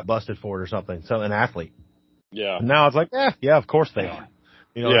player got busted for it or something. So an athlete. Yeah. And now it's like, yeah, of course they are.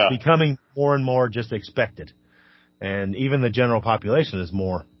 It's becoming more and more just expected. And even the general population is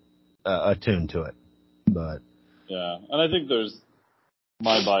more attuned to it. But yeah, and I think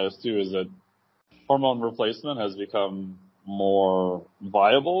my bias too is that hormone replacement has become more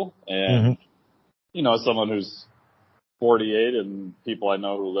viable. And, as someone who's 48 and people I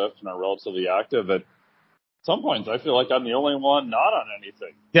know who lift and are relatively active, at some points I feel like I'm the only one not on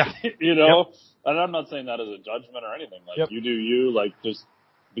anything. Yeah. Yep. And I'm not saying that as a judgment or anything. Like, yep. You do you, like, just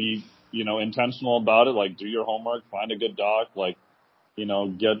be, intentional about it. Like, do your homework, find a good doc, like,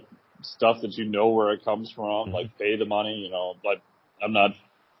 get stuff that where it comes from, like pay the money, but I'm not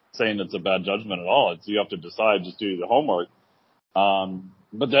saying it's a bad judgment at all. You have to decide, just do the homework.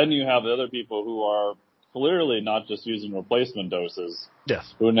 But then you have the other people who are clearly not just using replacement doses.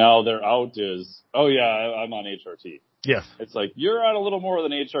 Yes. Who now their out is, oh yeah, I'm on HRT. Yes. It's like, you're on a little more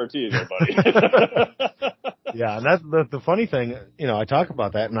than HRT there, buddy. Yeah, and that's the funny thing, I talk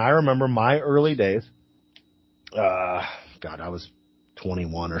about that, and I remember my early days. God, I was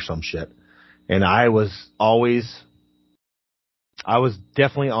 21 or some shit. And I was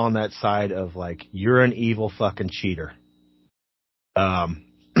definitely on that side of like, you're an evil fucking cheater.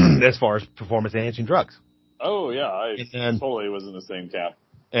 As far as performance enhancing drugs. Oh yeah, I totally was in the same camp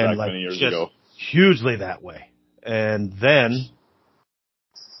back many years ago. Hugely that way. And then,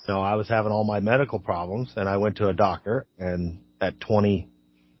 I was having all my medical problems and I went to a doctor, and at 20,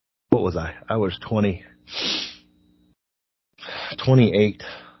 what was I? I was 28,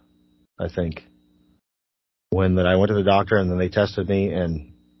 I think, when I went to the doctor, and then they tested me,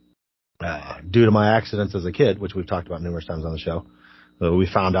 and due to my accidents as a kid, which we've talked about numerous times on the show, we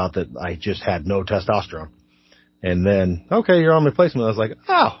found out that I just had no testosterone. And then, okay, you're on replacement. I was like,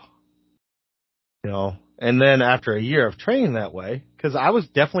 oh, and then after a year of training that way, because I was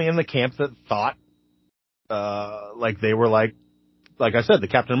definitely in the camp that thought, like they were like I said, the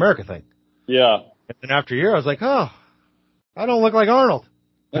Captain America thing. Yeah. And then after a year, I was like, oh, I don't look like Arnold.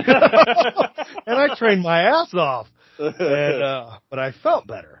 And I trained my ass off. And, but I felt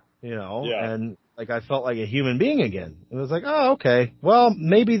better, and like I felt like a human being again. It was like, oh, okay, well,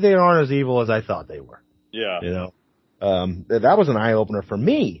 maybe they aren't as evil as I thought they were. Yeah. That was an eye opener for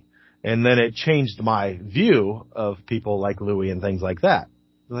me. And then it changed my view of people like Louis and things like that.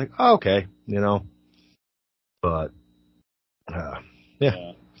 Like, oh, okay, but,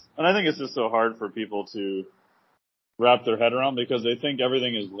 yeah. And I think it's just so hard for people to wrap their head around, because they think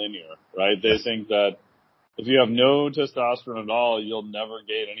everything is linear, right? They think that if you have no testosterone at all, you'll never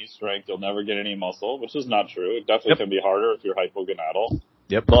gain any strength, you'll never get any muscle, which is not true. It definitely can be harder if you're hypogonadal.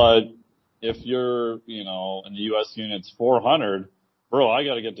 Yep. But if you're, in the U.S. units 400, bro, I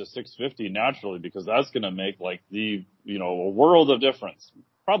got to get to 650 naturally, because that's going to make like a world of difference.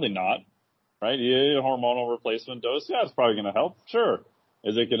 Probably not, right? Yeah, hormonal replacement dose, yeah, it's probably going to help. Sure.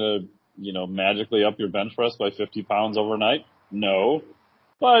 Is it going to, magically up your bench press by 50 pounds overnight? No.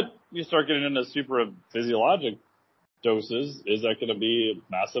 But you start getting into super physiologic doses, is that going to be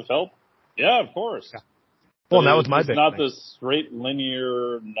massive help? Yeah, of course. Yeah. Well, that was my big thing. It's not this straight,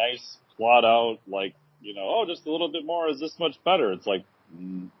 linear, nice, plot out, like, just a little bit more is this much better. It's like,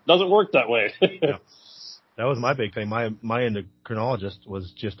 doesn't work that way. Yeah. That was my big thing. My endocrinologist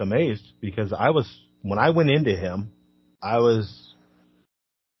was just amazed, because when I went into him, I was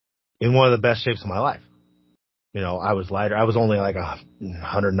in one of the best shapes of my life. I was lighter. I was only like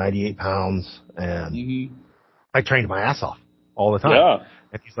 198 pounds, and I trained my ass off all the time. Yeah.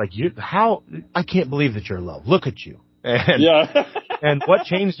 And he's like, I can't believe that you're low. Look at you. And, and what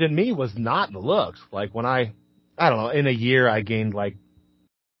changed in me was not the looks. Like when I I don't know, in a year I gained like,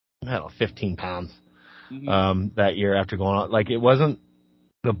 I don't know, 15 pounds, that year after going on. Like, it wasn't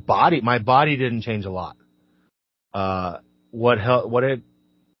my body didn't change a lot. I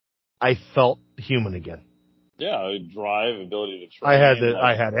felt human again. Yeah, drive, ability to train.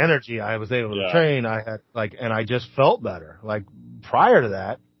 I had energy. I was able to train. And I just felt better. Like, prior to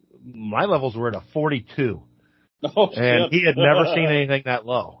that, my levels were at a 42. Oh, and shit. He had never seen anything that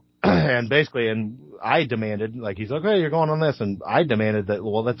low. And I demanded, like, he's like, hey, you're going on this. And I demanded that,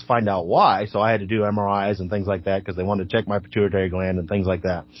 well, let's find out why. So I had to do MRIs and things like that because they wanted to check my pituitary gland and things like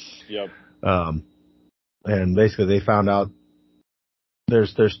that. Yep. And basically they found out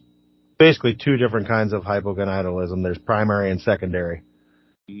there's basically two different kinds of hypogonadism. There's primary and secondary.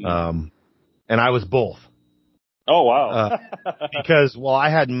 And I was both. Oh, wow. Because, I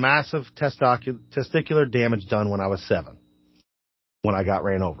had massive testicular damage done when I was 7, when I got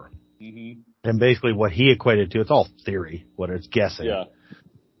ran over. And basically what he equated to, it's all theory, what it's guessing. Yeah.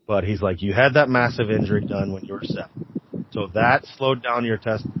 But he's like, you had that massive injury done when you were 7. So that slowed down your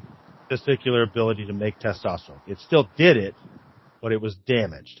testicular ability to make testosterone. It still did it, but it was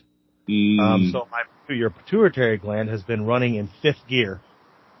damaged. So your pituitary gland has been running in 5th gear.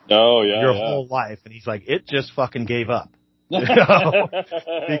 Oh, yeah. Your whole life. And he's like, it just fucking gave up.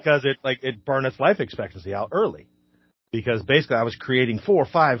 Because it burned its life expectancy out early. Because basically I was creating 4,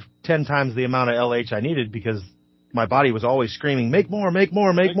 5, 10 times the amount of LH I needed because my body was always screaming, make more, make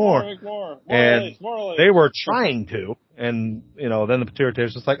more, make more. Make more. And more LH. They were trying to. And, then the pituitary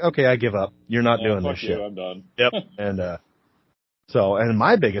was just like, okay, I give up. You're not doing this shit. I'm done. Yep. And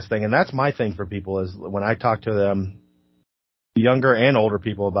my biggest thing, and that's my thing for people, is when I talk to them, younger and older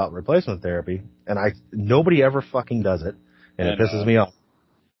people, about replacement therapy, and nobody ever fucking does it, and it pisses me off.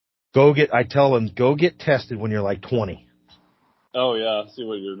 I tell them, go get tested when you're like 20. Oh, yeah. See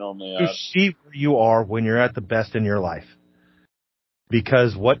what you're normally at. See where you are when you're at the best in your life.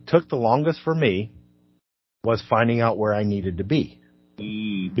 Because what took the longest for me was finding out where I needed to be.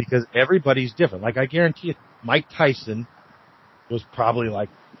 Because everybody's different. Like, I guarantee you, Mike Tyson was probably like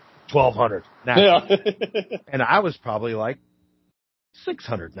 1,200 naturally. Yeah. And I was probably like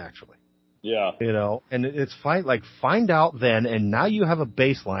 600 naturally. Yeah. And it's fine. Like, find out then, and now you have a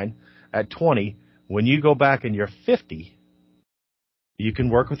baseline at 20. When you go back and you're 50, you can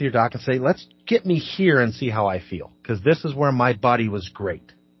work with your doc and say, let's get me here and see how I feel. Because this is where my body was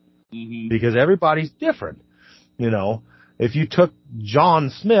great. Because everybody's different. If you took John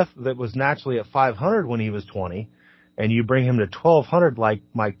Smith, that was naturally at 500 when he was 20, and you bring him to 1,200 like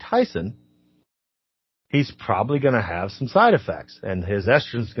Mike Tyson, he's probably going to have some side effects, and his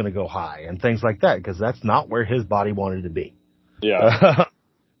estrogen's going to go high and things like that, because that's not where his body wanted to be. Yeah.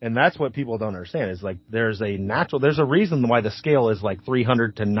 And that's what people don't understand, is like, there's a reason why the scale is like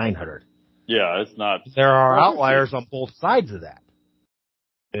 300 to 900. Yeah, it's not. There are outliers on both sides of that.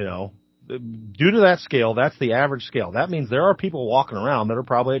 Due to that scale, that's the average scale. That means there are people walking around that are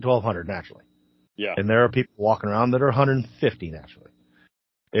probably at 1,200 naturally. Yeah. And there are people walking around that are 150 naturally.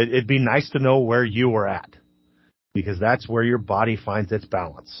 It'd be nice to know where you were at, because that's where your body finds its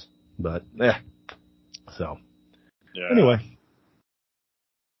balance. But, So, anyway.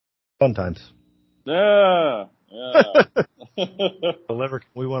 Fun times. Yeah.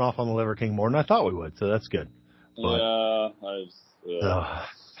 We went off on the Liver King more than I thought we would, so that's good. But,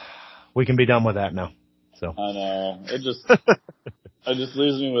 we can be done with that now. So I know. It just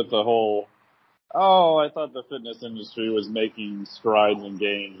leaves me with the whole, I thought the fitness industry was making strides and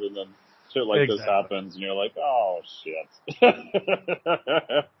gains, and then shit like this happens, and you're like, oh, shit.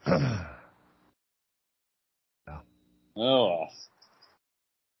 Oh.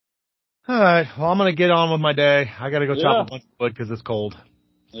 All right. Well, I'm going to get on with my day. I got to go chop a bunch of wood because it's cold.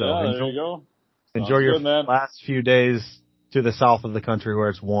 So there you go. Enjoy your last few days to the south of the country where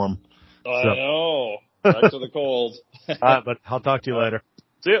it's warm. I know. Back to the cold. All right, but I'll talk to you later.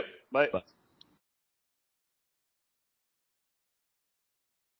 See you. Bye.